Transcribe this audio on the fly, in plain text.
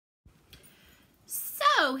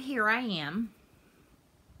So here I am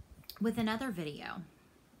with another video.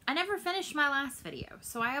 I never finished my last video,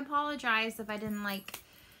 so I apologize if I didn't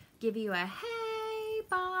give you a hey,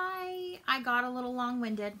 bye. I got a little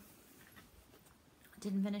long-winded.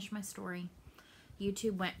 Didn't finish my story.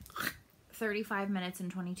 YouTube went 35 minutes and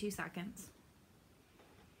 22 seconds.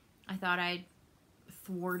 I thought I'd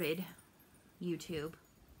thwarted YouTube.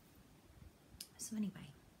 So anyway,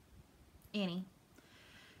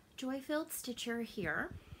 Joy-Filled Stitcher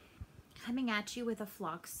here, coming at you with a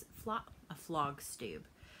Flosstube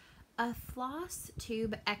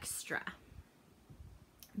extra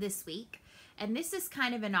this week, and this is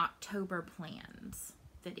kind of an October plans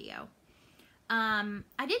video. I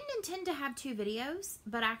didn't intend to have two videos,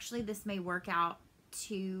 but actually this may work out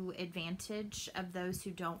to advantage of those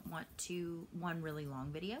who don't want one really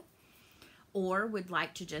long video or would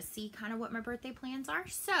like to just see kind of what my birthday plans are.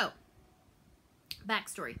 So,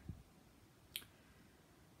 backstory.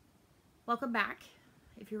 Welcome back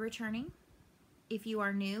if you're returning. If you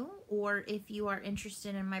are new, or if you are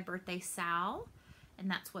interested in my birthday SAL, and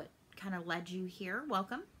that's what kind of led you here,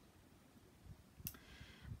 welcome.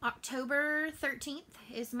 October 13th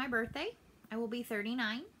is my birthday. I will be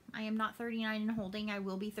 39. I am not 39 and holding. I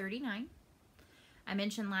will be 39. I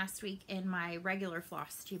mentioned last week in my regular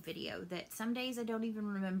Flosstube video that some days I don't even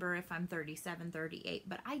remember if I'm 37, 38,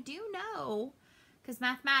 but I do know, because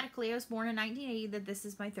mathematically I was born in 1980, that this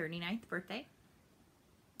is my 39th birthday.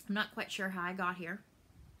 I'm not quite sure how I got here.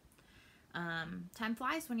 Time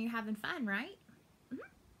flies when you're having fun, right?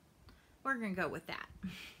 We're going to go with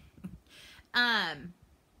that.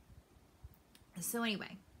 So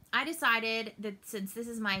anyway, I decided that since this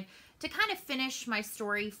is to kind of finish my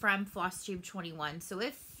story from Flosstube 21. So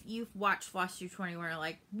if you've watched Flosstube 21, you're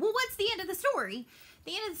like, well, what's the end of the story?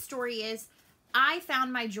 The end of the story is I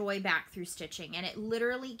found my joy back through stitching, and it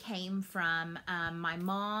literally came from my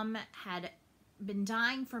mom had been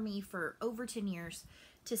dying for me for over 10 years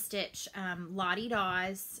to stitch Lottie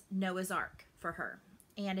Dawes Noah's Ark for her.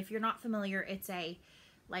 And if you're not familiar, it's a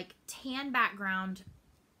tan background,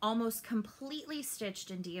 almost completely stitched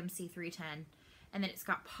in DMC 310, and then it's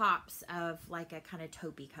got pops of a kind of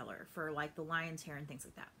taupey color for the lion's hair and things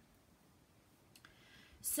like that.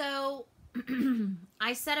 So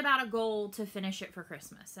I set about a goal to finish it for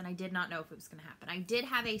Christmas, and I did not know if it was going to happen. I did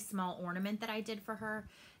have a small ornament that I did for her.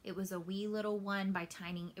 It was a wee little one by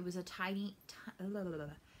Tiny. It was a Tiny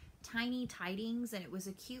Tidings, and it was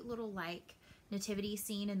a cute little nativity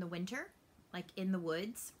scene in the winter, in the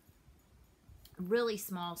woods. Really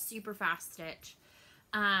small, super fast stitch.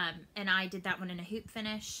 And I did that one in a hoop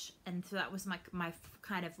finish, and so that was my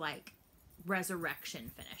kind of resurrection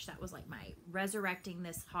finish. That was my resurrecting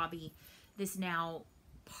this hobby, this now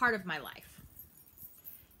part of my life.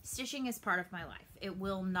 Stitching is part of my life. It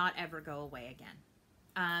will not ever go away again.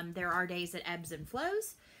 There are days it ebbs and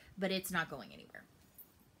flows, but it's not going anywhere.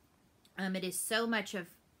 It is so much of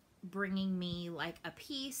bringing me a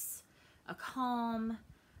peace, a calm,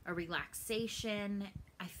 a relaxation.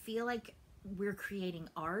 I feel like we're creating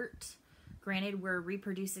art. Granted, we're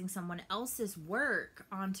reproducing someone else's work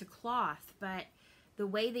onto cloth, but the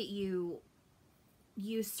way that you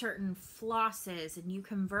use certain flosses and you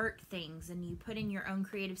convert things and you put in your own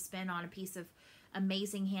creative spin on a piece of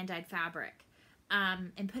amazing hand-dyed fabric,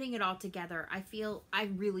 and putting it all together, I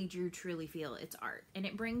really do truly feel it's art, and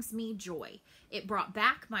it brings me joy. It brought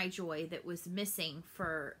back my joy that was missing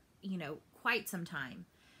for, quite some time.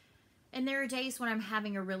 And there are days when I'm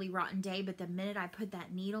having a really rotten day, but the minute I put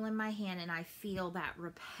that needle in my hand and I feel that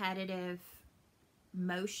repetitive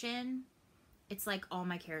motion, it's like all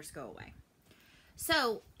my cares go away.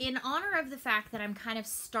 So in honor of the fact that I'm kind of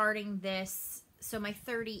starting this, so my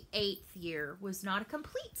 38th year was not a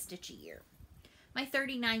complete stitchy year. My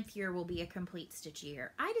 39th year will be a complete stitchy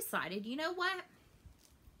year. I decided, you know what?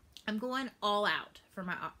 I'm going all out for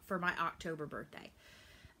my October birthday.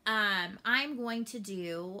 I'm going to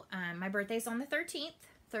do, my birthday's on the 13th.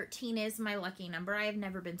 13 is my lucky number. I have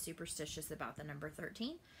never been superstitious about the number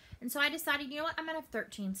 13. And so I decided, you know what? I'm going to have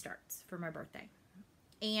 13 starts for my birthday.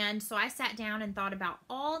 And so I sat down and thought about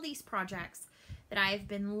all these projects that I've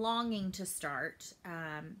been longing to start,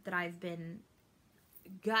 that I've been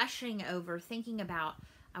gushing over, thinking about,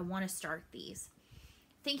 I want to start these.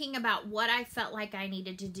 Thinking about what I felt like I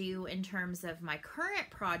needed to do in terms of my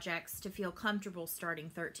current projects to feel comfortable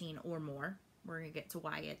starting 13 or more. We're going to get to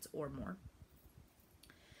why it's or more.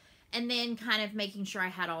 And then kind of making sure I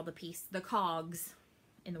had all the cogs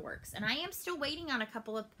in the works. And I am still waiting on a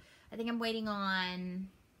couple of, I think I'm waiting on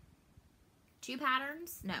 2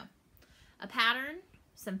 patterns. No. A pattern,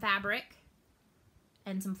 some fabric,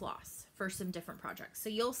 and some floss for some different projects. So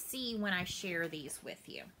you'll see when I share these with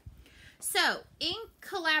you. So in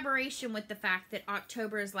collaboration with the fact that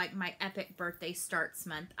October is like my epic birthday starts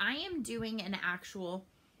month, I am doing an actual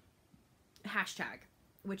hashtag,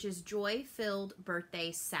 which is Joy-Filled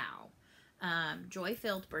Birthday Sal.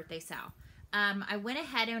 Joy-Filled Birthday Sal. I went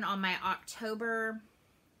ahead and on my October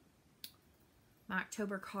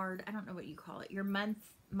card, I don't know what you call it,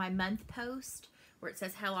 my month post where it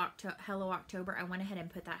says Hello October, I went ahead and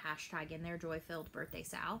put that hashtag in there, Joy-Filled Birthday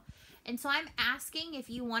Sal. And so I'm asking if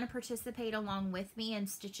you want to participate along with me in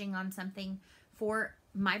stitching on something for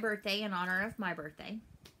my birthday in honor of my birthday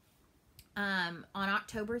on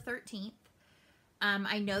October 13th.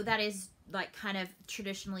 I know that is like kind of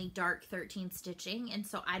traditionally dark 13 stitching, and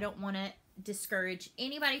so I don't want to discourage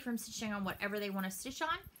anybody from stitching on whatever they want to stitch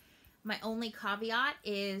on. My only caveat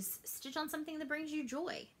is stitch on something that brings you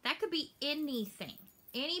joy. That could be anything,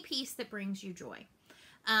 any piece that brings you joy.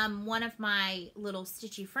 One of my one of my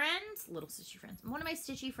stitchy friends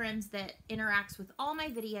that interacts with all my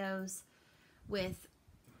videos, with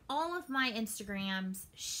all of my Instagrams,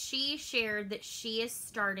 she shared that she is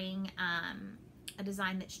starting a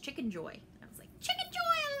design that's chicken joy. I was like, chicken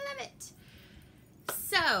joy, I love it.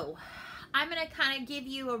 So I'm going to kind of give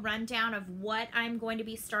you a rundown of what I'm going to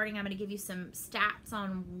be starting. I'm going to give you some stats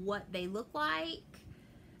on what they look like.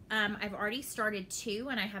 I've already started 2,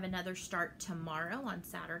 and I have another start tomorrow on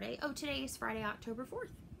Saturday. Oh, today is Friday, October 4th.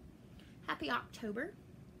 Happy October.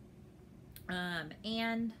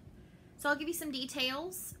 And so I'll give you some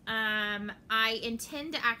details. I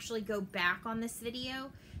intend to actually go back on this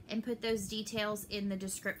video and put those details in the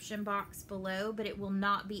description box below, but it will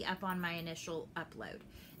not be up on my initial upload.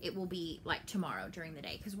 It will be like tomorrow during the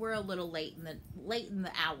day because we're a little late in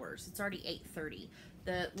the hours. It's already 8:30.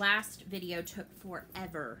 The last video took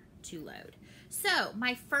forever to load. So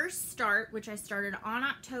my first start, which I started on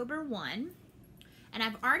October 1, and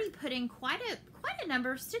I've already put in quite a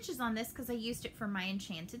number of stitches on this because I used it for my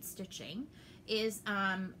enchanted stitching, is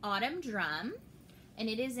Autumn Drum, and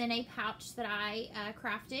it is in a pouch that I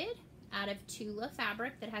crafted out of Tula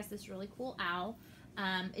fabric that has this really cool owl.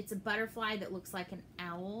 It's a butterfly that looks like an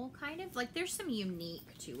owl, kind of. Like, there's some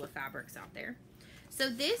unique Tula fabrics out there. So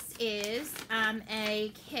this is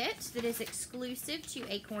a kit that is exclusive to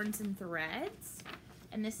Acorns and Threads.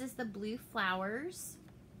 And this is the Blue Flowers.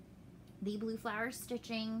 The Blue Flowers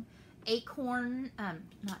stitching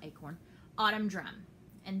Autumn Drum.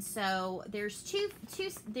 And so there's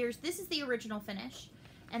this is the original finish.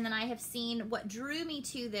 And then I have seen, what drew me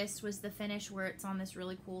to this was the finish where it's on this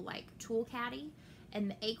really cool like tool caddy.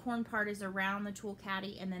 And the acorn part is around the tool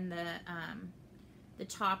caddy, and then the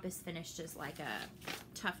top is finished as like a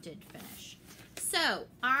tufted finish. So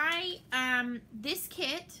this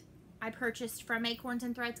kit I purchased from Acorns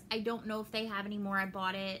and Threads. I don't know if they have any more. I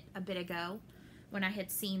bought it a bit ago when I had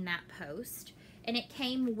seen that post. And it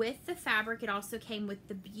came with the fabric. It also came with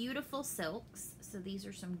the beautiful silks. So these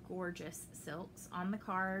are some gorgeous silks on the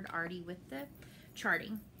card already with the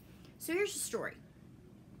charting. So here's the story.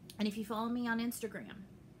 And if you follow me on Instagram,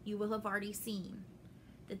 you will have already seen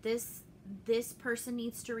that this person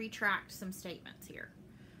needs to retract some statements here.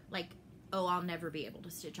 Like, oh, I'll never be able to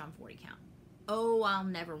stitch on 40 count. Oh, I'll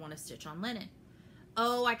never want to stitch on linen.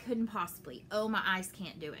 Oh, I couldn't possibly. Oh, my eyes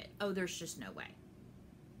can't do it. Oh, there's just no way.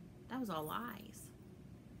 That was all lies.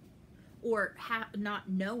 Or not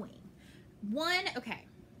knowing. Okay,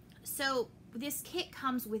 so this kit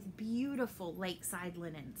comes with beautiful lakeside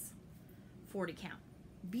linens, 40 count.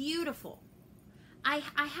 Beautiful. I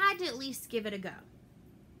had to at least give it a go.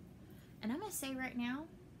 And I'm going to say right now,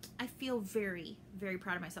 I feel very, very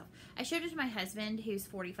proud of myself. I showed it to my husband, who's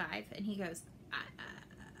 45, and he goes,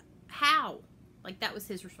 how? Like, that was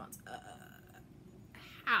his response.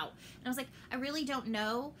 How? And I was like, I really don't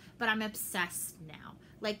know, but I'm obsessed now.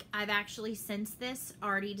 Like, I've actually, since this,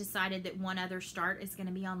 already decided that one other start is going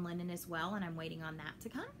to be on linen as well, and I'm waiting on that to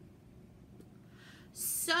come.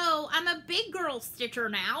 So, I'm a big girl stitcher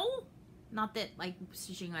now. Not that, like,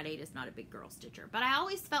 stitching on 8 is not a big girl stitcher, but I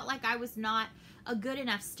always felt like I was not a good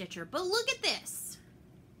enough stitcher. But look at this.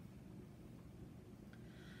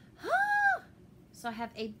 So, I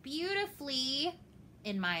have a beautifully,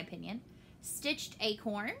 in my opinion, stitched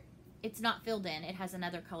acorn. It's not filled in. It has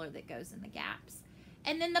another color that goes in the gaps.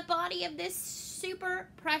 And then the body of this super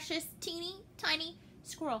precious, teeny, tiny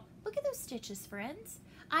squirrel. Look at those stitches, friends.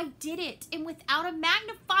 I did it, and without a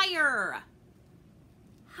magnifier.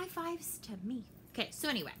 High fives to me. Okay, so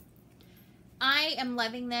anyway, I am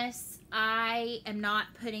loving this. I have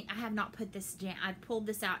not put this down. I've pulled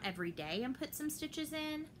this out every day and put some stitches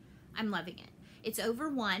in. I'm loving it. It's over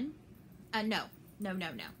 1. No, No.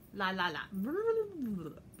 La.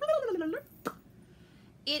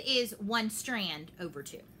 It is 1 strand over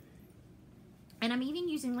 2. And I'm even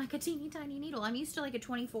using like a teeny tiny needle. I'm used to like a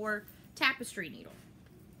 24 tapestry needle.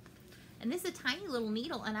 And this is a tiny little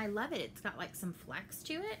needle and I love it. It's got like some flex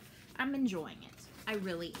to it. I'm enjoying it. I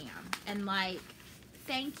really am. And like,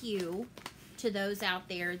 thank you to those out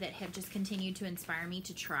there that have just continued to inspire me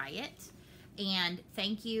to try it. And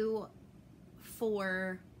thank you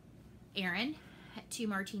for Erin, 2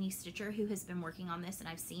 Martini Stitcher, who has been working on this, and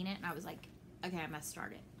I've seen it and I was like, okay, I must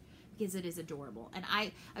start it because it is adorable. And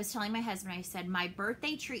I was telling my husband, I said, my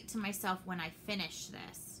birthday treat to myself when I finish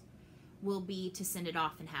this will be to send it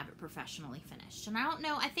off and have it professionally finished. And I don't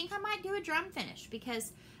know, I think I might do a drum finish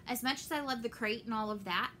because as much as I love the crate and all of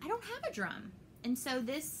that, I don't have a drum. And so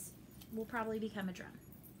this will probably become a drum.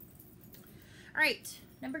 All right,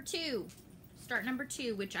 number 2, start number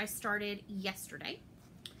 2, which I started yesterday,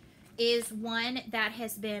 is one that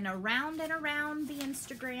has been around and around the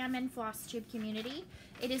Instagram and Flosstube community.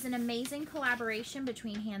 It is an amazing collaboration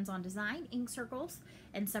between Hands On Design, Ink Circles,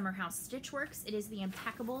 and Summer House Stitchworks. It is the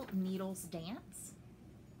Impeccable Needles Dance,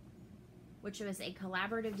 which was a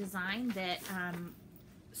collaborative design that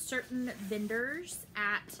certain vendors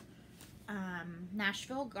at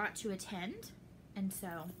Nashville got to attend. And so,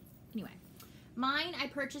 anyway, mine I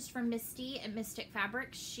purchased from Misty at Mystic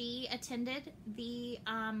Fabrics. She attended the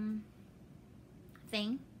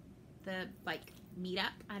thing, the like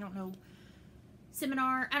meetup, I don't know,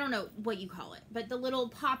 seminar, I don't know what you call it, but the little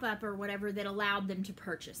pop-up or whatever that allowed them to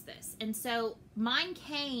purchase this. And so mine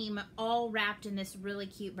came all wrapped in this really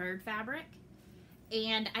cute bird fabric,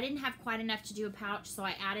 and I didn't have quite enough to do a pouch, so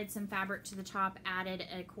I added some fabric to the top, added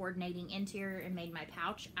a coordinating interior, and made my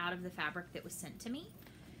pouch out of the fabric that was sent to me.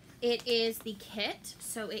 It is the kit,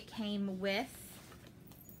 so it came with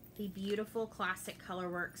the beautiful classic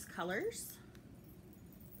Colorworks colors.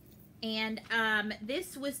 And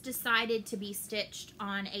this was decided to be stitched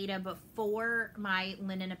on Ada before my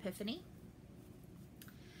Linen Epiphany.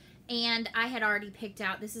 And I had already picked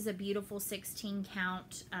out, this is a beautiful 16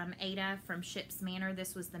 count Ada from Ship's Manor.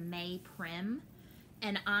 This was the May Prim.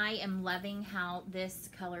 And I am loving how this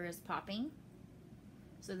color is popping.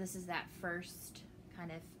 So this is that first kind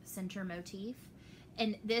of center motif.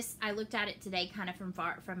 And this, I looked at it today kind of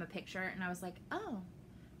from a picture, and I was like, oh,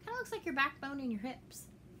 kind of looks like your backbone and your hips.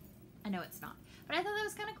 I know it's not, but I thought that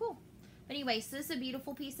was kind of cool. But anyway, so this is a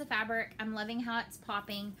beautiful piece of fabric. I'm loving how it's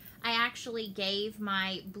popping. I actually gave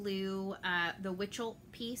my blue, the Witchell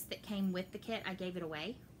piece that came with the kit, I gave it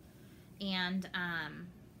away. And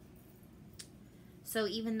so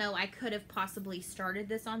even though I could have possibly started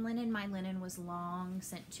this on linen, my linen was long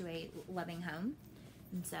sent to a loving home.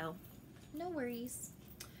 And so, no worries.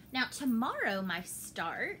 Now, tomorrow, my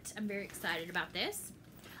start, I'm very excited about this.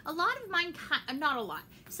 A lot of mine, not a lot,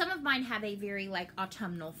 some of mine have a very, like,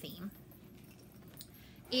 autumnal theme.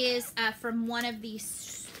 Is from one of the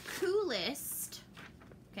coolest,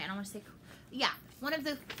 okay, I don't want to say cool, yeah, one of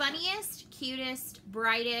the funniest, cutest,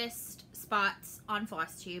 brightest spots on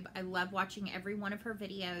Flosstube. I love watching every one of her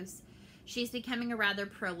videos. She's becoming a rather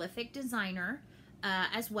prolific designer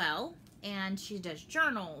as well. And she does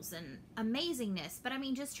journals and amazingness. But I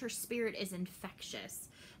mean, just her spirit is infectious.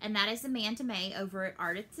 And that is Amanda May over at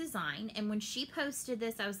Artist Design. And when she posted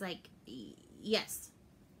this, I was like, yes.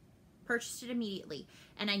 Purchased it immediately.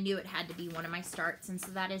 And I knew it had to be one of my starts. And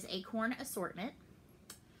so that is Acorn Assortment.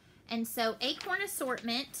 And so Acorn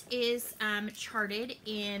Assortment is charted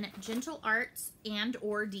in Gentle Arts and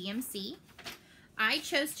or DMC. I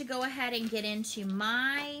chose to go ahead and get into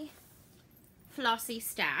my Flossy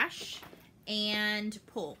stash and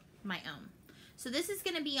pull my own. So this is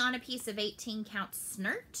going to be on a piece of 18 count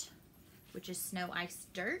Snert, which is Snow Ice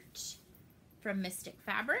Dirt from Mystic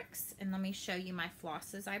Fabrics. And let me show you my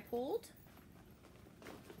flosses I pulled.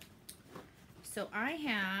 So I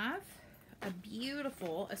have a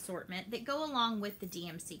beautiful assortment that go along with the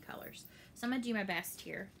DMC colors. So I'm going to do my best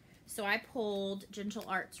here. So I pulled Gentle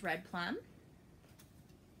Arts Red Plum.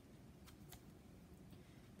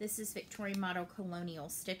 This is Victorian Motto Colonial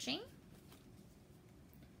Stitching.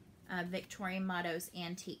 Victorian Motto's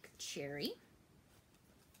Antique Cherry.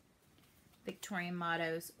 Victorian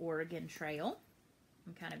Motto's Oregon Trail.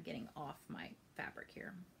 I'm kind of getting off my fabric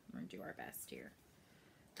here. We're going to do our best here.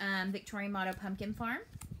 Victorian Motto Pumpkin Farm.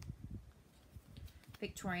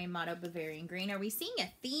 Victorian Motto Bavarian Green. Are we seeing a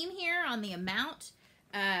theme here on the amount?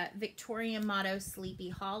 Victorian Motto Sleepy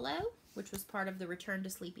Hollow, which was part of the Return to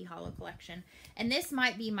Sleepy Hollow collection. And this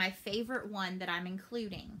might be my favorite one that I'm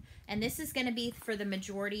including. And this is going to be for the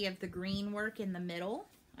majority of the green work in the middle,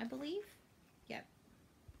 I believe. Yep.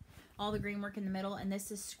 All the green work in the middle. And this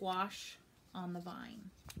is Squash on the vine.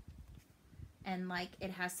 And like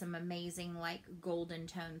it has some amazing like golden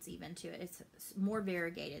tones even to it. It's more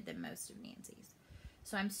variegated than most of Nancy's.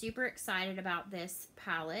 So I'm super excited about this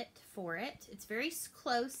palette for it. It's very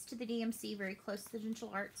close to the DMC, very close to the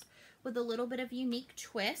Gentle Arts with a little bit of unique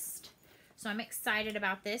twist. So I'm excited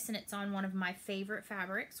about this, and it's on one of my favorite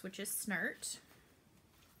fabrics, which is Snert.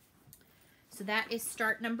 So that is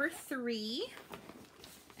start number 3.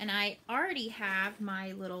 And I already have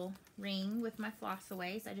my little ring with my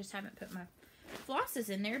flossaways. I just haven't put my flosses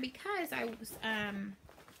in there because I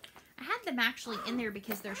had them actually in there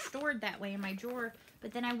because they're stored that way in my drawer,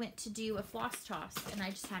 but then I went to do a floss toss and I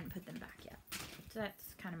just hadn't put them back yet. So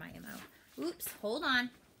that's kind of my MO. Oops, hold on.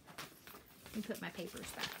 Let me put my papers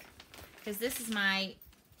back. Because this is my,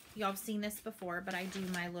 y'all have seen this before, but I do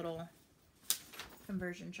my little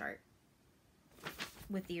conversion chart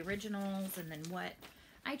with the originals and then what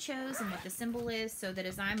I chose and what the symbol is, so that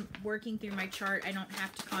as I'm working through my chart, I don't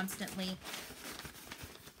have to constantly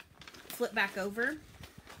flip back over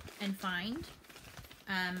and find.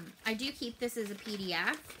 I do keep this as a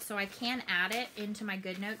PDF, so I can add it into my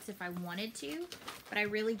GoodNotes if I wanted to, but I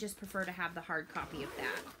really just prefer to have the hard copy of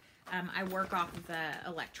that. I work off of the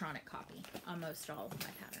electronic copy on most all of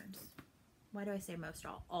my patterns. Why do I say most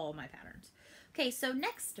all? All my patterns. Okay, so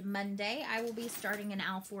next Monday, I will be starting an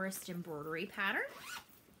Al Forest embroidery pattern.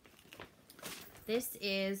 This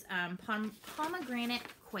is Pomegranate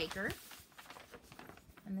Quaker,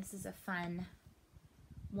 and this is a fun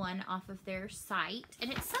one off of their site. And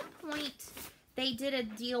at some point, they did a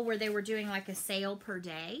deal where they were doing like a sale per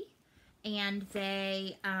day, and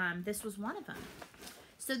they this was one of them.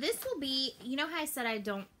 So this will be, you know how I said I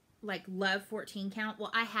don't like love 14 count?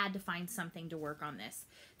 Well, I had to find something to work on this.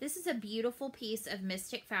 This is a beautiful piece of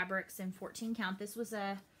Mystic Fabrics in 14 count. This was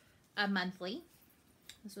a monthly.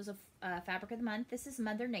 This was a fabric of the month. This is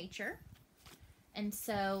Mother Nature. And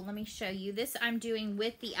so let me show you. This I'm doing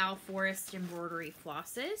with the Al Forest embroidery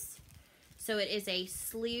flosses. So it is a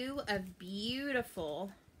slew of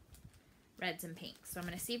beautiful reds and pinks. So I'm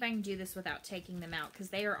going to see if I can do this without taking them out, because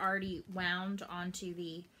they are already wound onto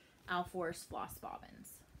the Al Forest floss bobbins.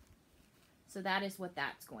 So that is what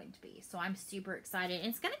that's going to be. So I'm super excited. And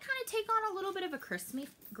it's going to kind of take on a little bit of a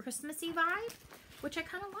Christmassy vibe, which I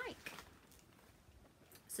kind of like.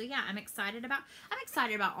 So yeah, I'm excited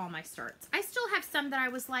about all my starts. I still have some that I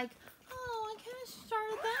was like, oh, I kind of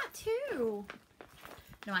started that too.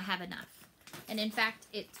 No, I have enough. And in fact,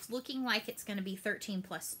 it's looking like it's going to be 13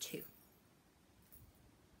 plus 2.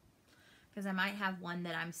 Because I might have one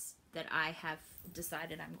that I have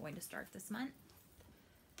decided I'm going to start this month.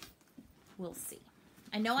 We'll see.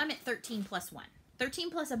 I know I'm at 13 plus 1. 13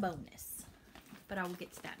 plus a bonus. But I will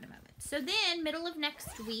get to that in a moment. So then, middle of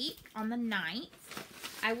next week, on the 9th,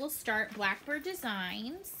 I will start Blackbird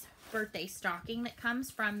Designs birthday stocking that comes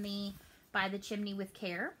from the By the Chimney with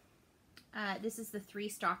Care. This is the 3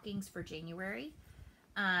 stockings for January.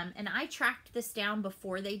 And I tracked this down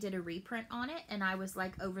before they did a reprint on it, and I was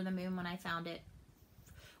like over the moon when I found it.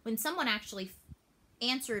 When someone actually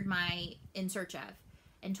answered my in search of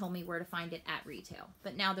and told me where to find it at retail.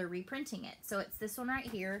 But now they're reprinting it. So it's this one right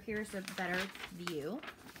here. Here's a better view.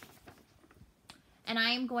 And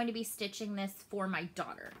I am going to be stitching this for my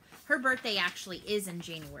daughter. Her birthday actually is in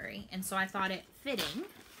January, and so I thought it fitting.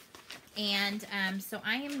 And so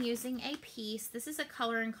I am using a piece. This is a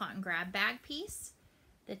Color and Cotton Grab Bag piece.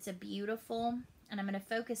 It's a beautiful, and I'm going to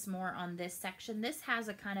focus more on this section. This has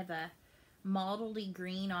a kind of a mottled-y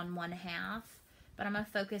green on one half, but I'm going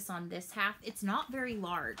to focus on this half. It's not very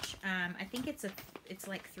large. I think it's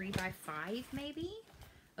like 3 by 5 maybe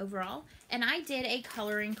overall. And I did a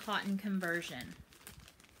Color and Cotton conversion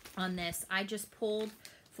on this. I just pulled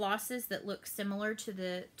flosses that look similar to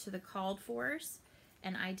the called fors,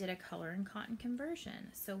 and I did a Color and Cotton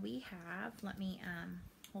conversion. So we have, let me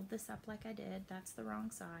hold this up like I did. That's the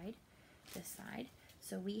wrong side. This side.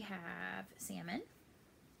 So we have Salmon,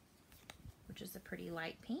 which is a pretty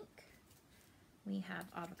light pink. We have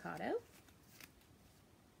Avocado,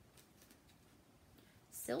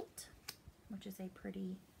 Silt, which is a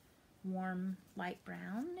pretty warm light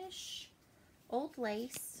brownish, Old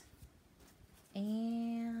Lace,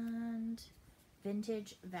 and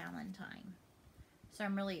Vintage Valentine. So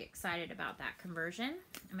I'm really excited about that conversion.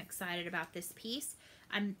 I'm excited about this piece.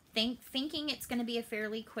 I'm thinking it's going to be a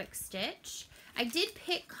fairly quick stitch. I did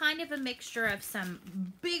pick kind of a mixture of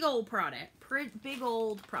some big old projects.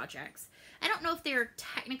 I don't know if they're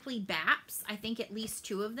technically BAPs. I think at least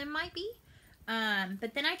 2 of them might be.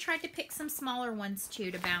 But then I tried to pick some smaller ones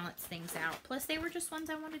too to balance things out. Plus they were just ones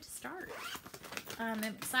I wanted to start. I'm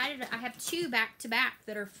excited. I have 2 back-to-back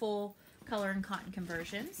that are full Color and Cotton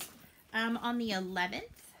conversions. On the 11th,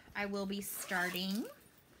 I will be starting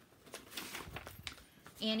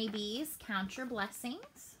Annie B's Count Your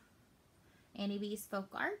Blessings, Annie B's Folk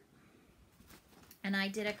Art. And I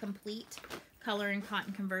did a complete color and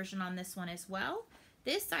cotton conversion on this one as well.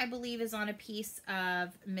 This, I believe, is on a piece of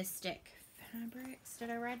Mystic Fabrics. Did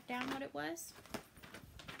I write down what it was?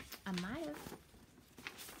 I might have.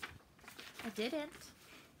 I didn't.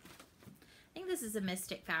 I think this is a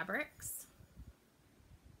Mystic Fabrics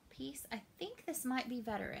piece. I think this might be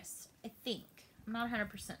Veterus. I think. I'm not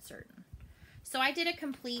 100% certain. So I did a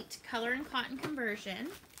complete color and cotton conversion.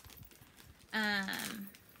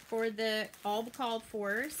 For all the called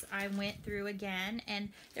fors, I went through again, and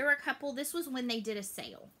there were a couple. This was when they did a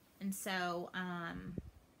sale, and so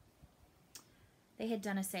they had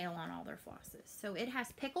done a sale on all their flosses. So it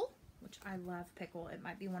has Pickle, which I love Pickle. It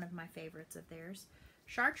might be one of my favorites of theirs.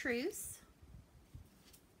 Chartreuse,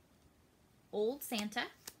 Old Santa,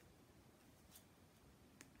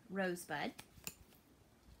 Rosebud,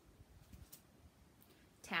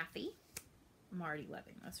 Taffy. I'm already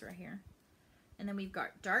loving this right here. And then we've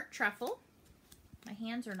got Dark Truffle. My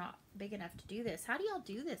hands are not big enough to do this. How do y'all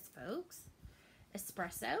do this, folks?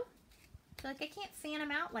 Espresso. I feel like I can't fan them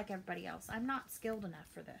out like everybody else. I'm not skilled enough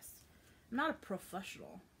for this. I'm not a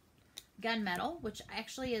professional. Gunmetal, which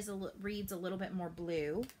actually reads a little bit more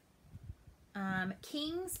blue.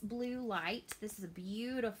 King's Blue Light. This is a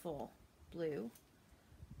beautiful blue.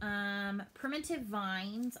 Primitive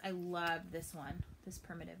Vines. I love this one. This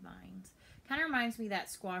Primitive Vines. Kind of reminds me of that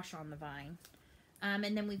squash on the vine.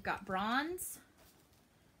 And then we've got Bronze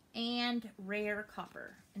and Rare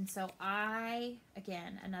Copper. And so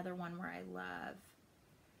again, another one where I love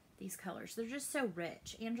these colors. They're just so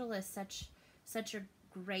rich. Angela is such a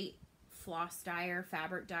great floss dyer,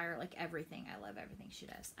 fabric dyer, like everything. I love everything she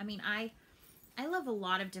does. I mean, I love a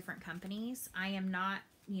lot of different companies. I am not,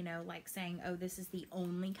 you know, like saying, oh, this is the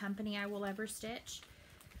only company I will ever stitch.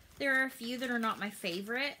 There are a few that are not my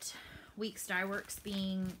favorite. Weeks Dye Works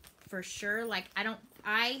being for sure. Like,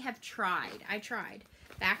 I tried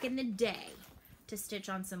back in the day to stitch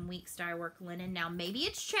on some Weeks Dye Work linen. Now, maybe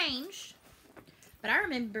it's changed, but I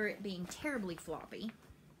remember it being terribly floppy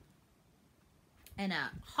and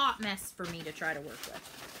a hot mess for me to try to work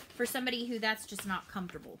with. For somebody who that's just not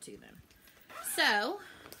comfortable to them. So,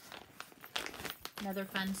 another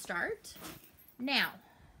fun start. Now,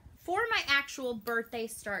 for my actual birthday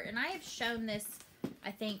start, and I have shown this,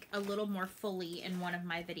 I think, a little more fully in one of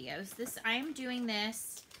my videos. I am doing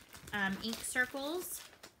this Ink Circles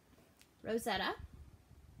Rosetta.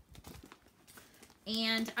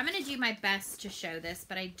 And I'm going to do my best to show this,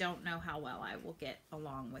 but I don't know how well I will get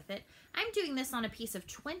along with it. I'm doing this on a piece of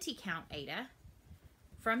 20 count Aida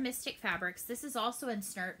from Mystic Fabrics. This is also in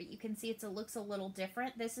Snert, but you can see it looks a little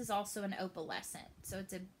different. This is also an opalescent, so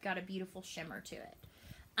it's got a beautiful shimmer to it.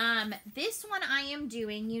 This one I am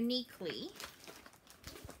doing uniquely,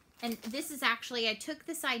 and this is actually, I took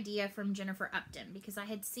this idea from Jennifer Upton because I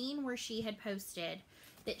had seen where she had posted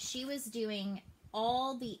that she was doing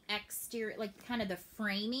all the exterior, like kind of the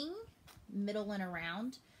framing, middle and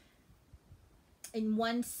around, in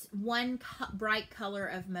one bright color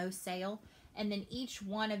of Mo Sale, and then each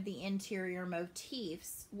one of the interior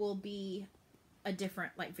motifs will be a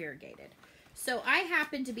different, like, variegated. So I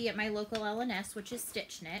happened to be at my local LNS, which is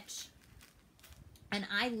Stitch Niche, and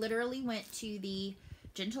I literally went to the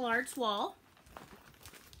Gentle Arts wall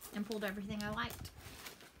and pulled everything I liked.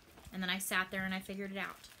 And then I sat there and I figured it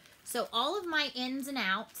out. So all of my ins and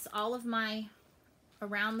outs, all of my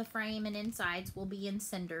around the frame and insides will be in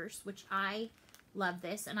cinders, which I love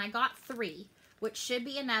this. And I got 3, which should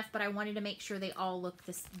be enough, but I wanted to make sure they all look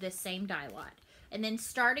this same dye lot. And then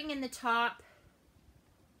starting in the top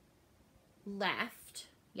left,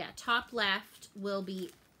 top left will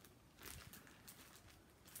be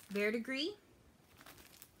Verdigris,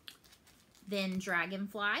 then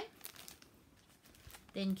Dragonfly,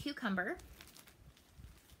 then Cucumber,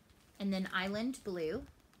 and then Island Blue.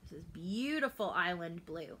 This is beautiful Island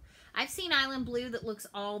Blue. I've seen Island Blue that looks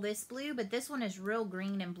all this blue, but this one is real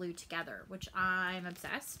green and blue together, which I'm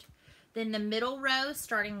obsessed. Then the middle row,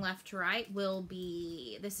 starting left to right, will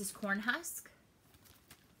be, this is Corn Husk.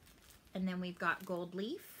 And then we've got Gold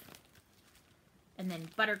Leaf. And then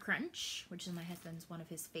Butter Crunch, which is my husband's, one of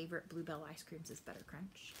his favorite Bluebell ice creams is Butter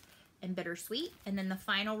Crunch. And Bittersweet. And then the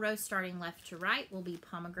final row, starting left to right, will be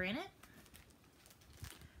Pomegranate,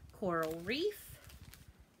 Coral Reef,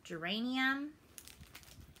 Geranium,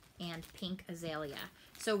 and Pink Azalea.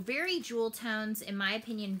 So very jewel tones, in my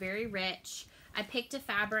opinion, very rich. I picked a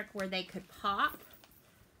fabric where they could pop.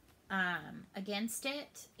 against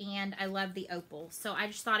it, and I love the opal. So I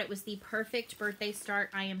just thought it was the perfect birthday start.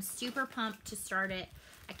 I am super pumped to start it.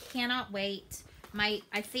 I cannot wait.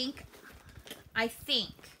 I think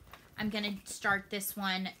I'm gonna start this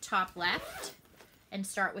one top left and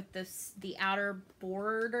start with the outer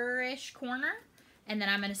border-ish corner, and then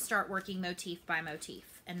I'm gonna start working motif by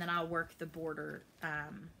motif, and then I'll work the border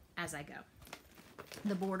as I go,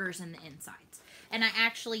 the borders and the insides. And I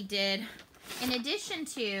actually did, in addition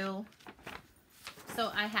to,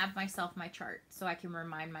 so I have myself my chart so I can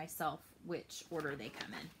remind myself which order they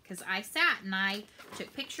come in, because I sat and I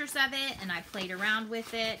took pictures of it and I played around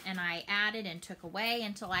with it and I added and took away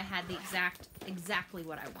until I had the exactly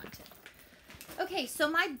what I wanted. Okay, so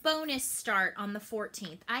my bonus start on the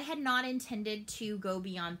 14th, I had not intended to go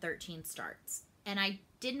beyond 13 starts, and I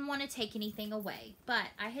didn't want to take anything away, but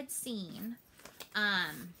I had seen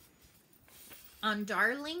on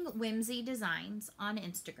Darling Whimsy Designs on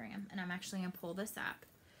Instagram, and I'm actually going to pull this up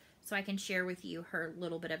so I can share with you her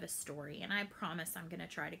little bit of a story, and I promise I'm going to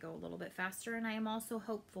try to go a little bit faster, and I am also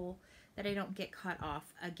hopeful that I don't get cut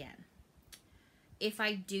off again. If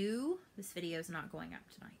I do, this video is not going up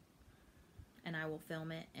tonight, and I will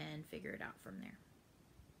film it and figure it out from there.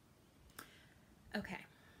 Okay.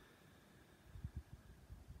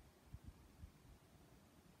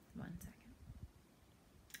 One second.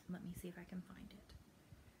 Let me see if I can find it.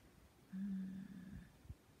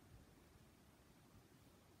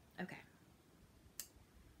 Okay.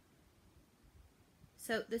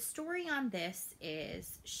 So the story on this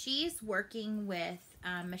is she's working with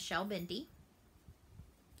Michelle Bendy.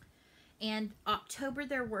 And October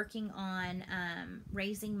they're working on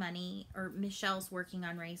raising money, or Michelle's working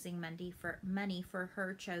on raising money for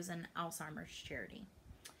her chosen Alzheimer's charity.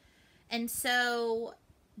 And so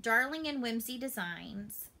Darling and Whimsy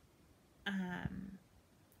Designs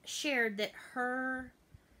shared that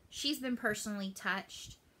she's been personally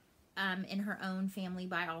touched in her own family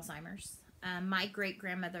by Alzheimer's. My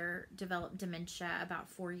great-grandmother developed dementia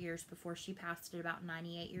about 4 years before she passed at about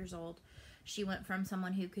 98 years old. She went from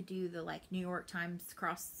someone who could do the New York Times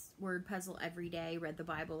crossword puzzle every day, read the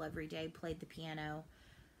Bible every day, played the piano,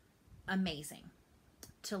 amazing,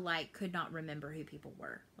 to could not remember who people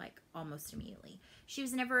were, almost immediately. She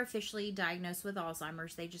was never officially diagnosed with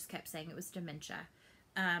Alzheimer's. They just kept saying it was dementia.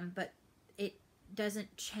 But it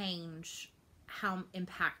doesn't change how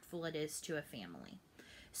impactful it is to a family.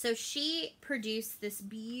 So she produced this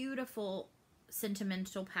beautiful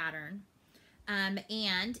sentimental pattern.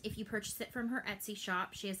 And if you purchase it from her Etsy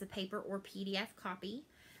shop, she has a paper or PDF copy.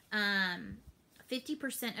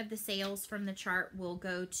 50% of the sales from the chart will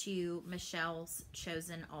go to Michelle's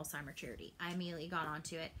chosen Alzheimer charity. I immediately got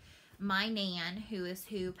onto it. My Nan,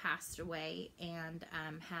 who passed away and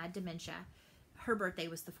had dementia, her birthday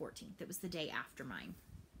was the 14th. It was the day after mine.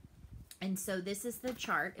 And so this is the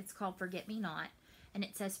chart. It's called Forget Me Not. And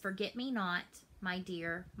it says, "Forget me not, my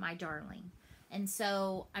dear, my darling." And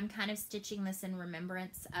so I'm kind of stitching this in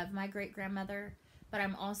remembrance of my great-grandmother. But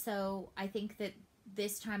I think that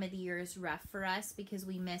this time of the year is rough for us because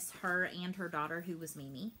we miss her and her daughter, who was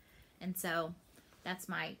Mimi. And so that's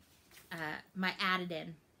my added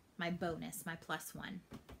in, my bonus, my +1.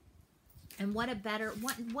 And what a better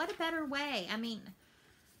way. I mean,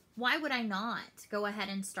 why would I not go ahead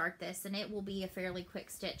and start this? And it will be a fairly quick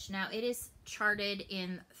stitch. Now, it is charted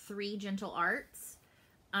in 3 gentle arts.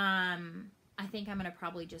 I think I'm going to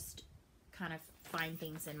probably just kind of find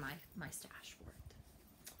things in my stash for it.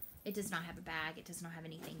 It does not have a bag. It does not have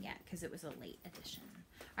anything yet because it was a late edition.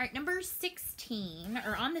 All right, number 16,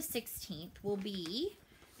 or on the 16th, will be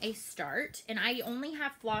a start. And I only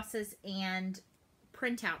have flosses and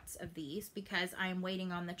printouts of these because I am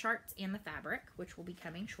waiting on the charts and the fabric, which will be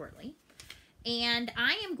coming shortly. And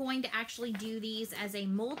I am going to actually do these as a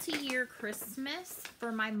multi-year Christmas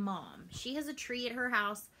for my mom. She has a tree at her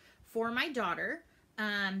house for my daughter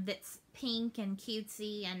that's pink and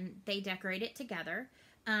cutesy, and they decorate it together.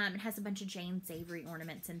 It has a bunch of Jane Savory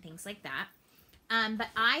ornaments and things like that. But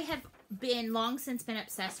I have long since been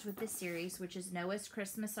obsessed with this series, which is Noah's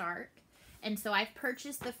Christmas Ark. And so I've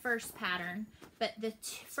purchased the first pattern, but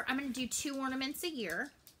I'm going to do 2 ornaments a year.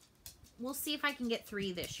 We'll see if I can get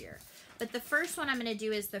 3 this year. But the first one I'm going to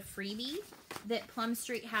do is the freebie that Plum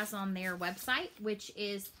Street has on their website, which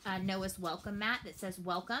is Noah's welcome mat that says,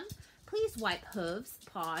 "Welcome. Please wipe hooves,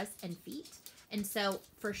 paws, and feet." And so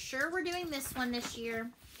for sure we're doing this one this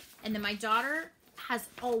year. And then my daughter has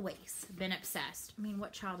always been obsessed. I mean,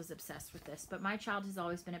 what child is obsessed with this? But my child has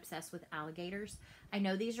always been obsessed with alligators. I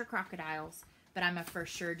know these are crocodiles, but I'm going to for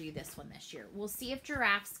sure do this one this year. We'll see if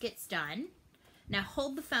giraffes gets done. Now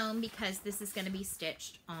hold the phone because this is going to be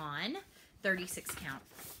stitched on 36 count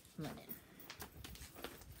linen.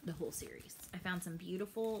 The whole series. I found some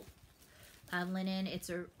beautiful linen. It's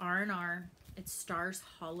a R&R. It's Stars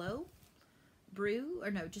Hollow Brew,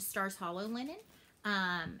 or no, just Stars Hollow linen.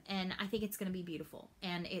 And I think it's going to be beautiful.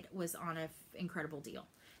 And it was on an incredible deal.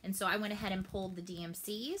 And so I went ahead and pulled the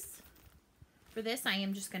DMCs for this. I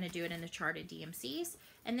am just going to do it in the charted DMCs.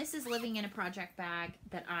 And this is living in a project bag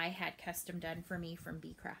that I had custom done for me from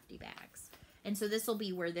Be Crafty Bags. And so this will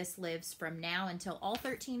be where this lives from now until all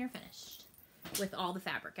 13 are finished with all the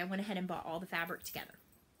fabric. I went ahead and bought all the fabric together.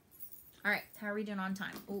 All right, how are we doing on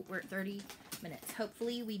time? Oh, we're at 30 minutes.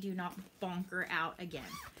 Hopefully we do not bonker out again.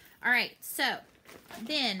 All right, so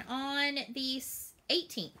then on the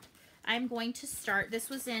 18th, I'm going to start. This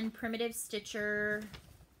was in Primitive Stitcher.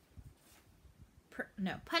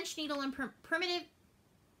 Punch Needle and Primitive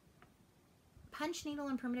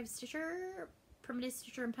Stitcher. Primitive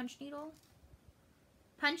Stitcher and Punch Needle.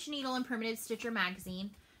 Punch Needle and Primitive Stitcher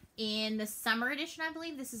magazine. In the summer edition, I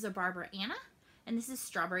believe, this is a Barbara Anna. And this is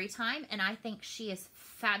Strawberry Time. And I think she is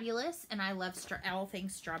fabulous. And I love all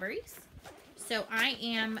things strawberries. So I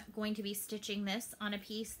am going to be stitching this on a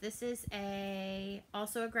piece. This is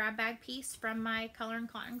also a grab bag piece from my Color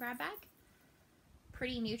and Cotton grab bag.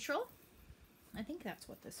 Pretty neutral. I think that's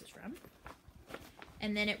what this is from.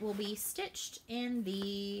 And then it will be stitched in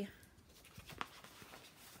the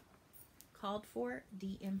called for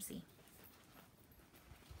DMC.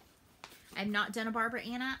 I've not done a Barbara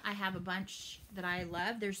Anna. I have a bunch that I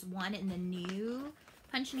love. There's one in the new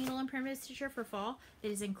Punch Needle and Primitive Stitcher for fall that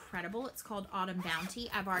is incredible. It's called Autumn Bounty.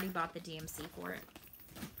 I've already bought the DMC for it.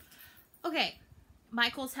 Okay,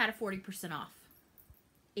 Michael's had a 40% off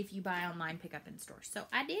if you buy online, pick up in store. So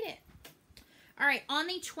I did it. All right, on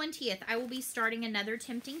the 20th, I will be starting another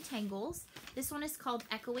Tempting Tangles. This one is called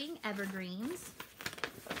Echoing Evergreens.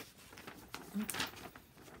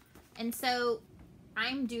 And so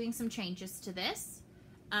I'm doing some changes to this.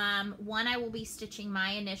 One, I will be stitching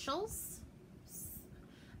my initials.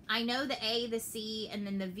 I know the A, the C, and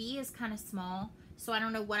then the V is kind of small, so I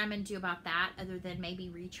don't know what I'm going to do about that other than maybe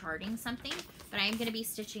recharting something. But I am going to be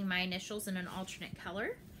stitching my initials in an alternate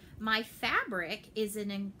color. My fabric is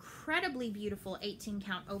an incredibly beautiful 18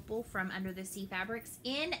 count opal from Under the Sea Fabrics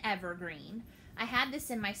in Evergreen. I had this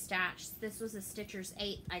in my stash. This was a Stitcher's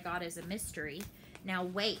 8 I got as a mystery. Now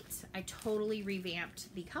wait, I totally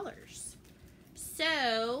revamped the colors.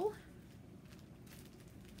 So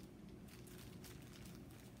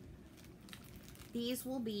these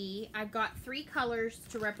will be, I've got 3 colors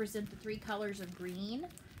to represent the 3 colors of green.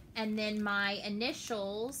 And then my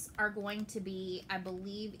initials are going to be, I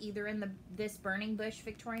believe, either in this Burning Bush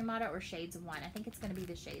Victoria Motto or Shades of Wine. I think it's going to be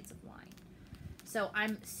the Shades of Wine. So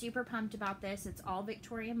I'm super pumped about this. It's all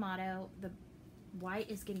Victoria Motto. The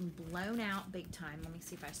white is getting blown out big time. Let me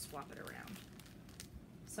see if I swap it around.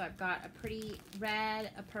 So I've got a pretty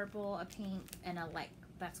red, a purple, a pink, and a like,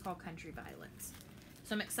 that's called Country Violets.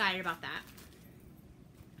 So I'm excited about that.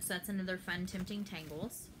 So that's another fun Tempting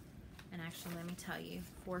Tangles. And actually, let me tell you,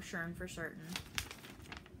 for sure and for certain,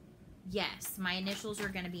 yes, my initials are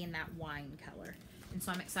going to be in that wine color. And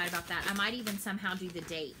so I'm excited about that. I might even somehow do the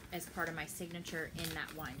date as part of my signature in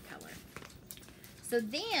that wine color. So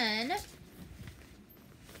then,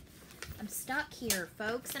 I'm stuck here,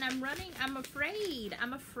 folks, and I'm running. I'm afraid.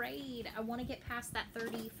 I want to get past that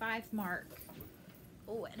 35 mark.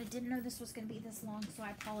 Oh, and I didn't know this was going to be this long, so I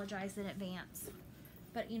apologize in advance.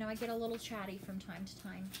 But, you know, I get a little chatty from time to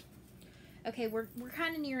time. Okay, we're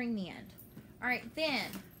kind of nearing the end. All right, then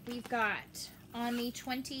we've got on the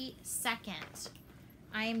 22nd,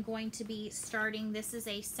 I am going to be starting, this is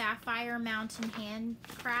a Sapphire Mountain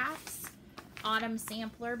Handcrafts Autumn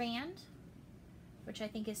Sampler Band, which I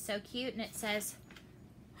think is so cute. And it says,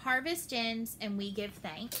 Harvest ends and we give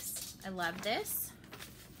thanks. I love this.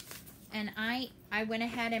 And I went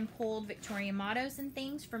ahead and pulled Victoria mottos and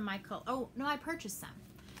things from my, oh, no, I purchased some.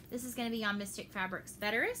 This is going to be on Mystic Fabrics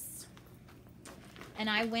Veterus. And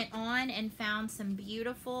I went on and found some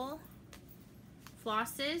beautiful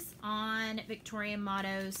flosses on Victoria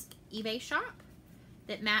Motto's eBay shop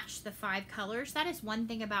that match the 5 colors. That is one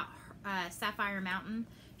thing about Sapphire Mountain.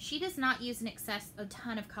 She does not use a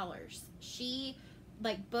ton of colors. She,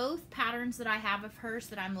 like both patterns that I have of hers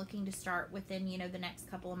that I'm looking to start within, you know, the next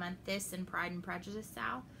couple of months, this and Pride and Prejudice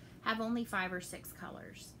SAL, have only 5 or 6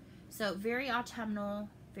 colors. So very autumnal,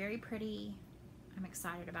 very pretty. I'm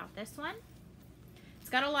excited about this one. It's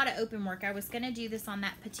got a lot of open work. I was going to do this on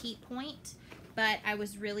that petite point, but I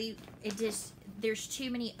was really, there's too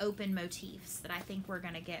many open motifs that I think we're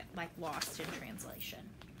going to get like lost in translation.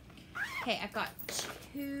 Okay, I've got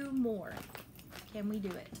 2 more. Can we do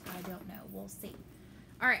it? I don't know. We'll see.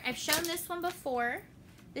 All right, I've shown this one before.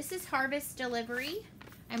 This is Harvest Delivery.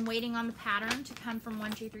 I'm waiting on the pattern to come from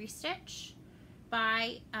 123 Stitch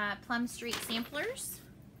by Plum Street Samplers.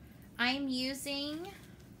 I'm using,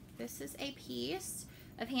 this is a piece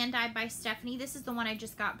of hand dyed by Stephanie. This is the one I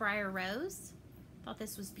just got, Briar Rose. Thought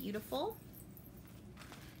this was beautiful.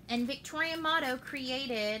 And Victoria Motto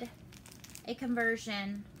created a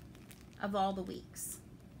conversion of all the weeks,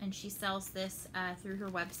 and she sells this through her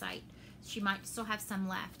website. She might still have some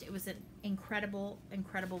left. It was an incredible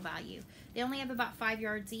value. They only have about 5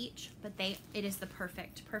 yards each, but it is the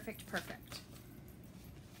perfect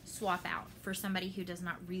swap out for somebody who does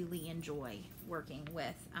not really enjoy working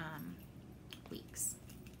with weeks.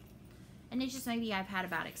 And it's just maybe I've had a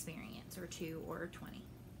bad experience or 2 or 20.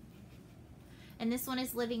 And this one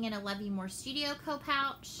is Living in a Love You More Studio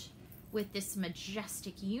Co-Pouch with this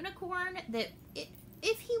majestic unicorn that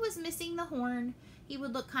if he was missing the horn, he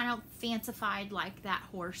would look kind of fancified like that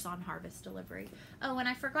horse on Harvest Delivery. Oh, and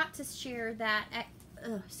I forgot to share that,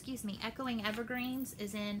 Echoing Evergreens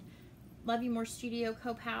is in Love You More Studio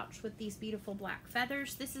Co-Pouch with these beautiful black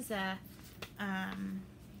feathers. This is a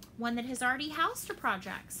one that has already housed a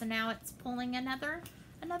project, so now it's pulling another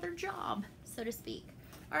job, so to speak.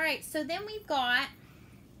 All right, so then we've got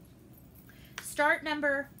start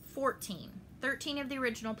number 14, 13 of the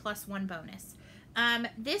original plus 1 bonus.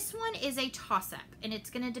 This one is a toss-up, and it's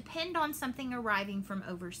going to depend on something arriving from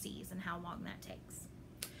overseas and how long that takes.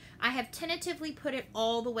 I have tentatively put it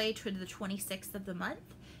all the way to the 26th of the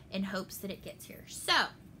month in hopes that it gets here. So,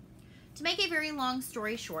 to make a very long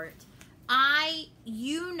story short,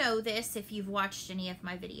 you know this if you've watched any of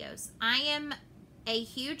my videos. I am a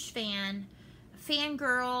huge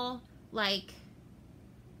fangirl, like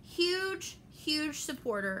huge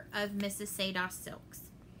supporter of Mrs. Sados Silks.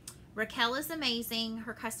 Raquel is amazing.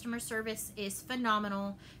 Her customer service is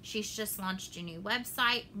phenomenal. She's just launched a new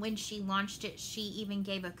website. When she launched it, she even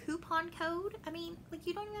gave a coupon code. I mean, like,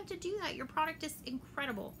 you don't even have to do that. Your product is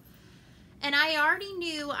incredible. And I already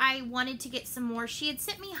knew I wanted to get some more. She had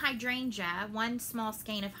sent me hydrangea, 1 small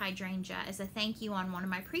skein of hydrangea as a thank you on one of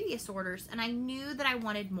my previous orders, and I knew that I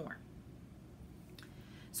wanted more.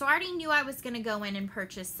 So I already knew I was going to go in and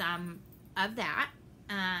purchase some of that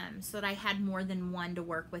so that I had more than one to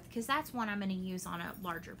work with, because that's one I'm going to use on a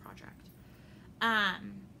larger project.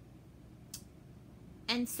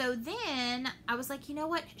 And so then I was like, you know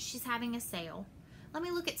what? She's having a sale. Let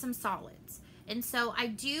me look at some solids. And so I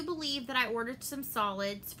do believe that I ordered some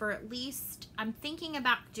solids for at least, I'm thinking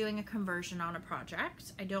about doing a conversion on a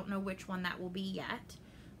project. I don't know which one that will be yet.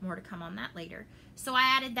 More to come on that later. So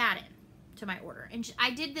I added that in to my order. And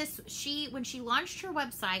I did this, when she launched her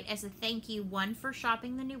website as a thank you, 1 for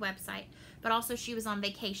shopping the new website, but also she was on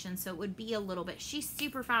vacation, so it would be a little bit, she's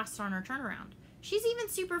super fast on her turnaround. She's even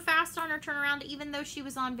super fast on her turnaround even though she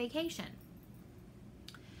was on vacation.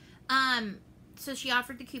 So she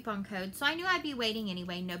offered the coupon code, so I knew I'd be waiting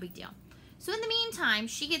anyway, no big deal. So in the meantime,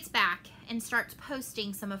 she gets back and starts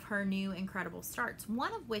posting some of her new incredible starts,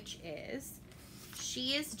 one of which is,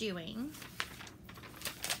 she is doing,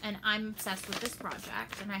 and I'm obsessed with this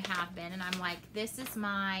project, and I have been, and I'm like, this is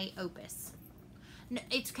my opus. No,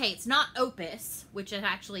 it's okay, it's not opus, which it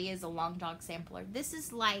actually is a Long Dog sampler. This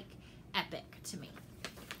is like epic to me.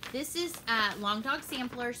 This is Long Dog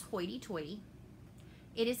Samplers Hoity Toity.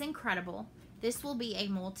 It is incredible. This will be a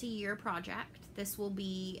multi-year project. This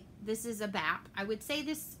is a BAP. I would say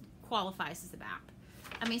this qualifies as a BAP.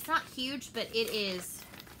 I mean, it's not huge, but it is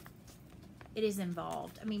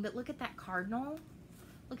involved. I mean, but look at that cardinal.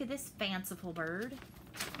 Look at this fanciful bird.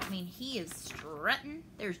 I mean, he is strutting.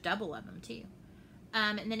 There's double of them too.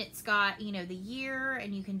 And then it's got, you know, the year,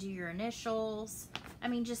 and you can do your initials. I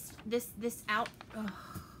mean, just this out. Ugh.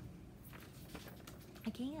 I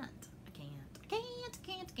can't.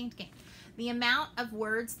 The amount of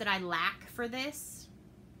words that I lack for this,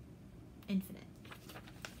 infinite.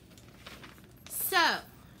 So,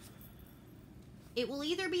 it will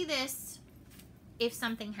either be this, if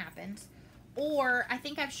something happens, or I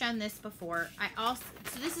think I've shown this before. So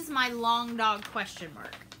this is my Long Dog question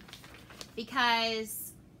mark,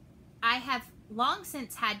 because I have long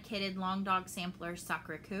since had kitted Long Dog Sampler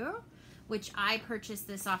Sacre Coeur, which I purchased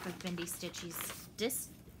this off of Bendy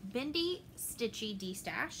Stitchy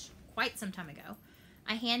D-Stash quite some time ago.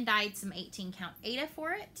 I hand dyed some 18 count Aida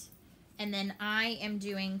for it, and then I am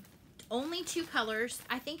doing only 2 colors.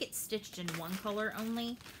 I think it's stitched in 1 color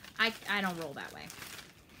only. I don't roll that way.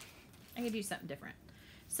 I could do something different.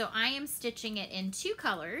 So I am stitching it in 2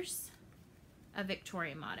 colors of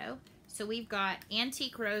Victoria Motto. So we've got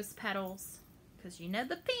Antique Rose Petals, because you know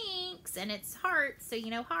the pinks, and it's hearts, so you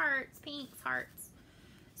know hearts, pinks, hearts.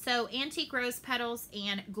 So Antique Rose Petals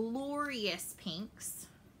and Glorious Pinks.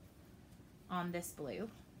 on this blue.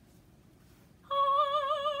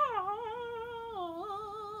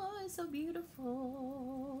 It's so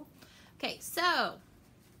beautiful. Okay, so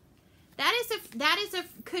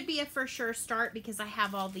could be a for sure start because I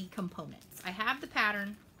have all the components. I have the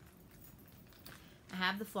pattern, I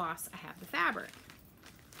have the floss, I have the fabric.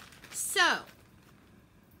 So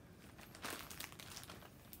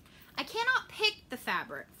I cannot pick the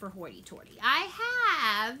fabric for Hoity Toity. I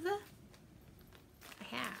have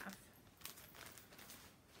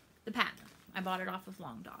the pattern. I bought it off of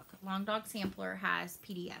Long Dog. Long Dog Sampler has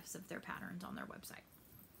PDFs of their patterns on their website.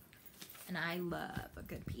 And I love a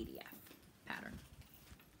good PDF pattern.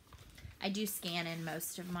 I do scan in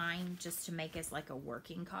most of mine just to make as like a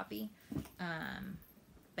working copy.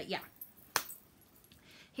 But yeah.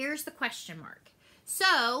 Here's the question mark.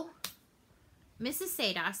 So, Mrs.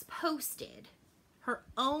 Sadas posted her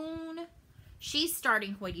own, she's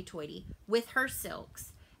starting Hoity Toity with her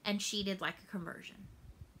silks, and she did like a conversion.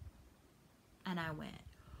 And I went,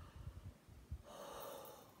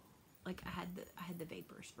 like I had the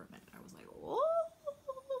vapors for a minute. I was like, oh,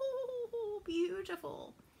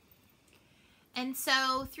 beautiful. And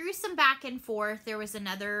so through some back and forth, there was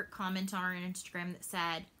another comment on our Instagram that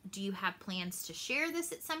said, do you have plans to share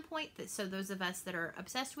this at some point? So those of us that are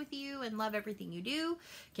obsessed with you and love everything you do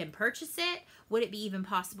can purchase it. Would it be even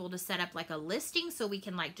possible to set up like a listing so we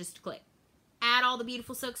can like just click, add all the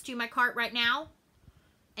beautiful silks to my cart right now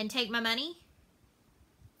and take my money?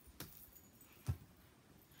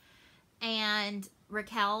 And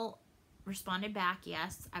Raquel responded back,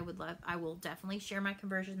 yes, I will definitely share my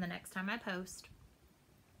conversion the next time I post.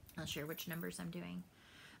 I'll share which numbers I'm doing.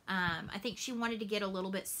 I think she wanted to get a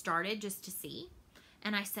little bit started just to see.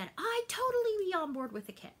 And I said, I'd totally be on board with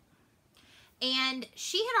the kit. And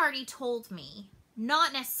she had already told me,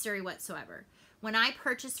 not necessary whatsoever. When I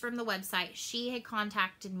purchased from the website, she had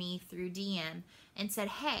contacted me through DM and said,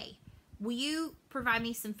 hey, will you provide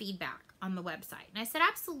me some feedback on the website? And I said,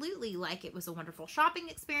 absolutely. Like, it was a wonderful shopping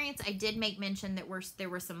experience. I did make mention that there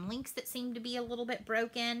were some links that seemed to be a little bit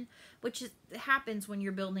broken, which happens when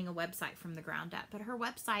you're building a website from the ground up. But her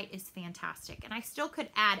website is fantastic. And I still could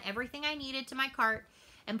add everything I needed to my cart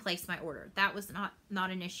and place my order. That was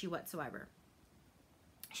not an issue whatsoever.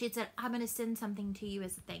 She had said, I'm going to send something to you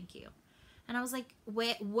as a thank you. And I was like,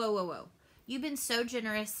 wait, whoa. You've been so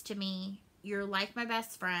generous to me. You're like my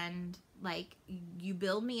best friend. Like, you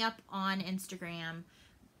build me up on Instagram.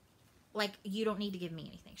 Like, you don't need to give me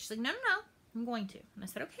anything. She's like, no, I'm going to. And I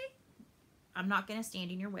said, okay. I'm not going to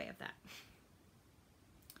stand in your way of that.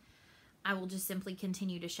 I will just simply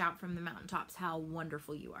continue to shout from the mountaintops how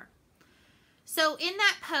wonderful you are. So, in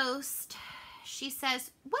that post, she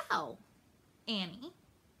says, well, Annie,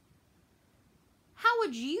 how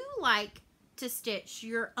would you like to stitch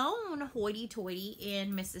your own Hoity Toity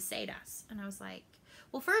in Mrs. Sadas? And I was like,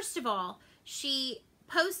 well, first of all, she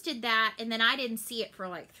posted that, and then I didn't see it for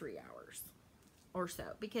like 3 hours or so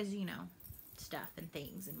because, you know, stuff and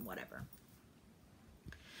things and whatever.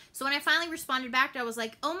 So when I finally responded back, I was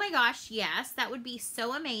like, oh my gosh, yes, that would be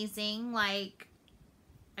so amazing. Like,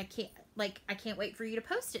 I can't wait for you to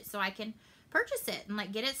post it so I can purchase it and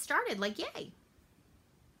like get it started. Like, yay.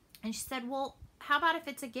 And she said, well, how about if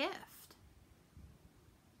it's a gift?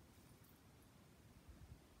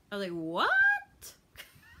 I was like, what?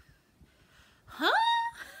 Huh?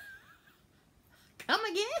 Come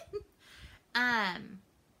again?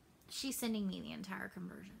 She's sending me the entire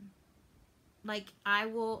conversion. Like,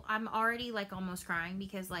 I'm already like almost crying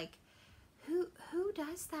because like, who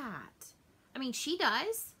does that? I mean, she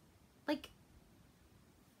does. Like,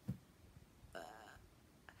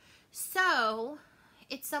 so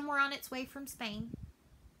it's somewhere on its way from Spain.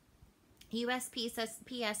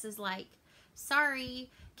 USPS is like,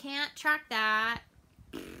 sorry, can't track that.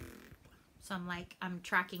 So I'm like, I'm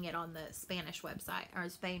tracking it on the Spanish website or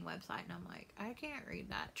Spain website. And I'm like, I can't read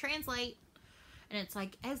that. Translate. And it's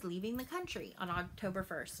like, as leaving the country on October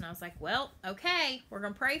 1st. And I was like, well, okay, we're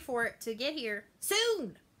going to pray for it to get here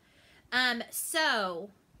soon. So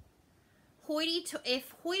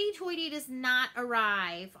if Hoity Toity does not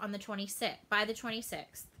arrive on the 26th, by the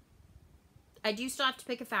 26th, I do still have to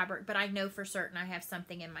pick a fabric, but I know for certain I have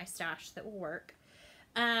something in my stash that will work.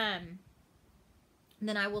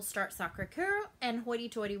 Then I will start Sacre Coeur, and Hoity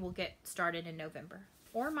Toity will get started in November.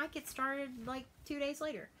 Or might get started like 2 days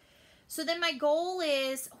later. So then my goal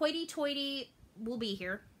is Hoity Toity will be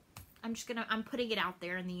here. I'm putting it out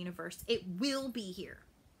there in the universe. It will be here.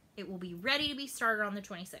 It will be ready to be started on the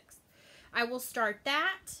 26th. I will start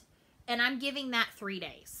that, and I'm giving that 3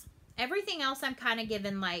 days. Everything else I'm kind of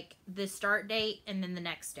giving like the start date and then the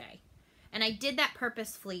next day. And I did that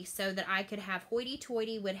purposefully so that I could have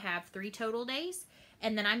hoity-toity would have 3 total days.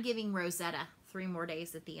 And then I'm giving Rosetta 3 more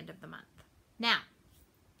days at the end of the month. Now,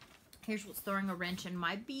 here's what's throwing a wrench in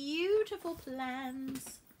my beautiful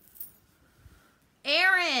plans.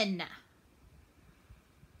 Erin,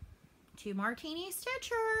 2 Martini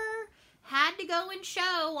Stitcher, had to go and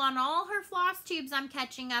show on all her floss tubes I'm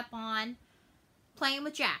catching up on playing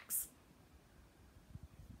with jacks.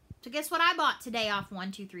 So guess what I bought today off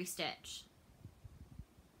 123 Stitch?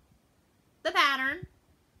 The pattern,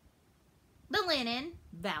 the linen,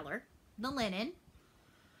 Valor, the linen,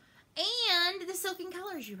 and the Silken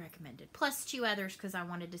Colors you recommended. Plus 2 others because I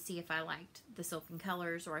wanted to see if I liked the Silken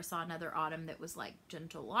Colors, or I saw another autumn that was like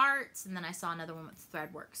Gentle Arts, and then I saw another one with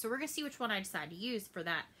thread work. So we're going to see which one I decide to use for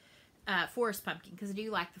that Forest Pumpkin, because I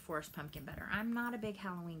do like the Forest Pumpkin better. I'm not a big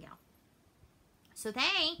Halloween gal. So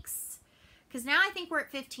thanks. Because now I think we're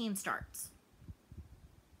at 15 starts.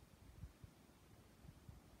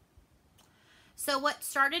 So what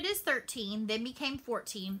started as 13, then became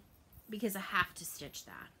 14, because I have to stitch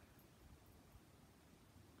that.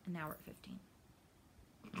 And now we're at 15.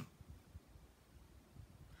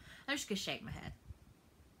 I'm just going to shake my head.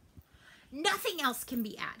 Nothing else can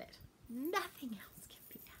be added. Nothing else can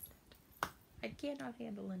be added. I cannot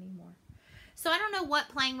handle anymore. So I don't know what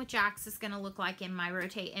playing with jacks is going to look like in my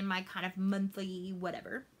my kind of monthly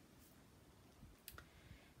whatever.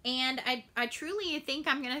 And I truly think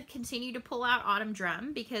I'm going to continue to pull out Autumn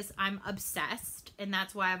Drum because I'm obsessed. And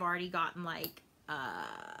that's why I've already gotten like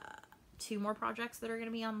 2 more projects that are going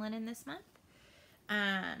to be on linen this month.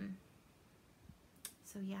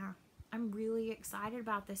 So yeah, I'm really excited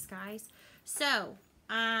about this, guys. So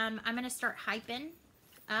I'm going to start hyping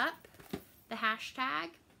up the hashtag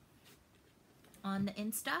on the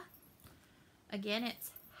Insta. Again, it's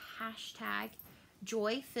hashtag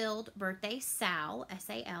joy-filled birthday SAL,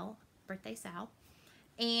 S-A-L, birthday SAL.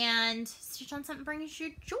 And stitch on something brings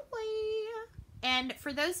you joy. And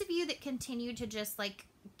for those of you that continue to just like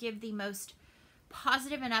give the most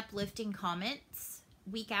positive and uplifting comments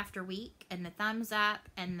week after week, and the thumbs up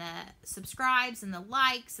and the subscribes and the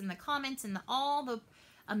likes and the comments and all the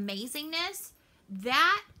amazingness,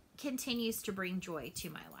 that continues to bring joy to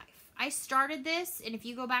my life. I started this, and if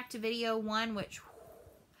you go back to video 1, which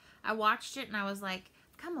I watched it and I was like,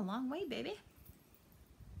 come a long way, baby.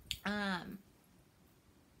 I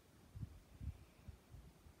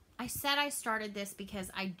said I started this because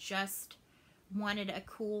I just wanted a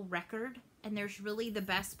cool record, and there's really the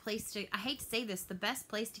best place to, I hate to say this, the best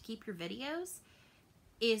place to keep your videos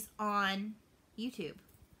is on YouTube.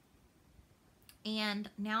 And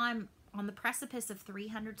now I'm on the precipice of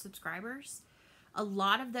 300 subscribers. A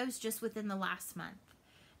lot of those just within the last month.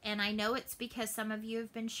 And I know it's because some of you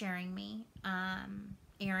have been sharing me.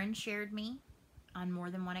 Erin shared me on more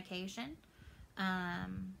than one occasion.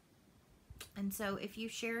 And so if you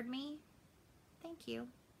shared me, thank you.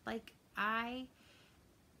 Like, I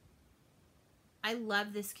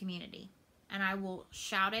love this community. And I will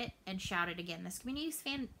shout it and shout it again. This community is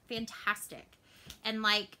fantastic. And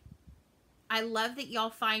like, I love that y'all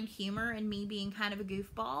find humor in me being kind of a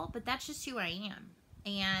goofball, but that's just who I am.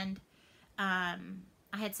 And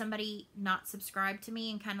I had somebody not subscribe to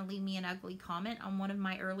me and kind of leave me an ugly comment on one of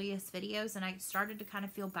my earliest videos, and I started to kind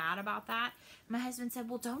of feel bad about that. My husband said,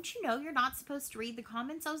 well, don't you know you're not supposed to read the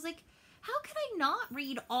comments? I was like, how can I not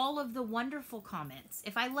read all of the wonderful comments?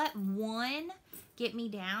 If I let one get me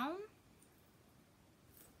down,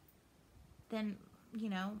 then, you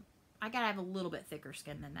know, I gotta have a little bit thicker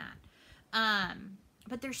skin than that.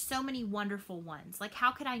 But there's so many wonderful ones. Like,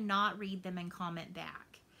 how could I not read them and comment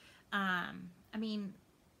back? I mean,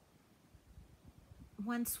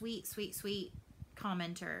 one sweet, sweet, sweet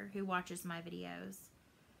commenter who watches my videos,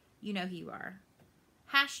 you know who you are,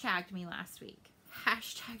 hashtagged me last week.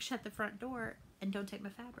 Hashtag shut the front door and don't take my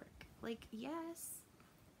fabric. Like, yes.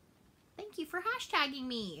 Thank you for hashtagging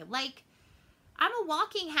me. Like, I'm a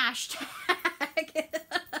walking hashtag.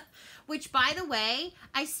 Which, by the way,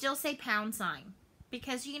 I still say £.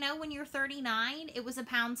 Because, you know, when you're 39, it was a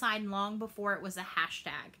 £sign long before it was a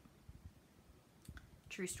hashtag.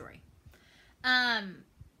 True story.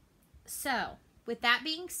 So, with that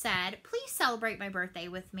being said, please celebrate my birthday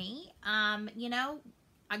with me. You know,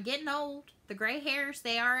 I'm getting old. The gray hairs,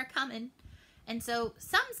 they are a-coming. And so,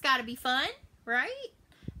 something's got to be fun, right?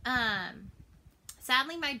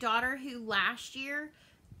 Sadly, my daughter, who last year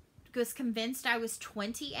was convinced I was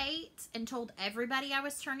 28 and told everybody I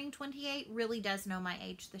was turning 28, really does know my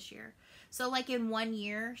age this year. So, like, in 1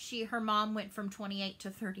 year, her mom went from 28 to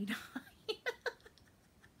 39.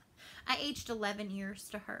 I aged 11 years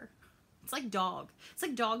to her. It's like dog. It's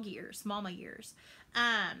like dog years, mama years.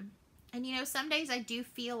 And you know, some days I do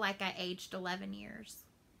feel like I aged 11 years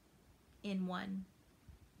in one.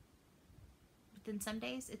 But then some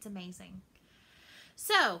days it's amazing.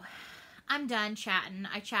 So, I'm done chatting.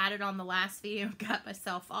 I chatted on the last video and got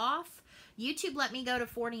myself off. YouTube let me go to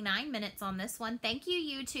 49 minutes on this one. Thank you,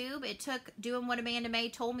 YouTube. It took doing what Amanda May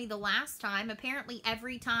told me the last time. Apparently,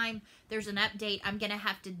 every time there's an update, I'm going to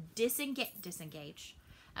have to disengage.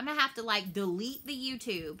 I'm going to have to, like, delete the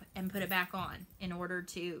YouTube and put it back on in order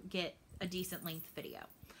to get a decent length video.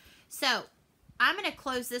 So, I'm going to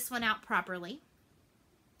close this one out properly.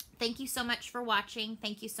 Thank you so much for watching.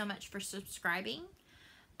 Thank you so much for subscribing.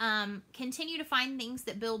 Continue to find things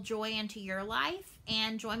that build joy into your life,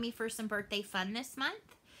 and join me for some birthday fun this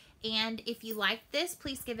month. And if you like this,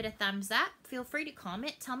 please give it a thumbs up. Feel free to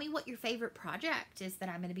comment. Tell me what your favorite project is that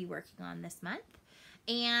I'm going to be working on this month.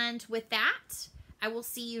 And with that, I will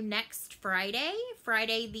see you next Friday,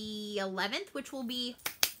 Friday the 11th, which will be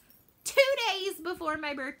 2 days before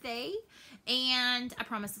my birthday. And I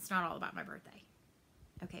promise it's not all about my birthday.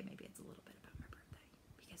 Okay, maybe it's a little bit about my birthday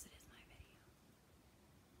because it is my video.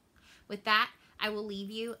 With that, I will leave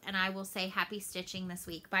you and I will say happy stitching this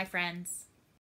week. Bye, friends.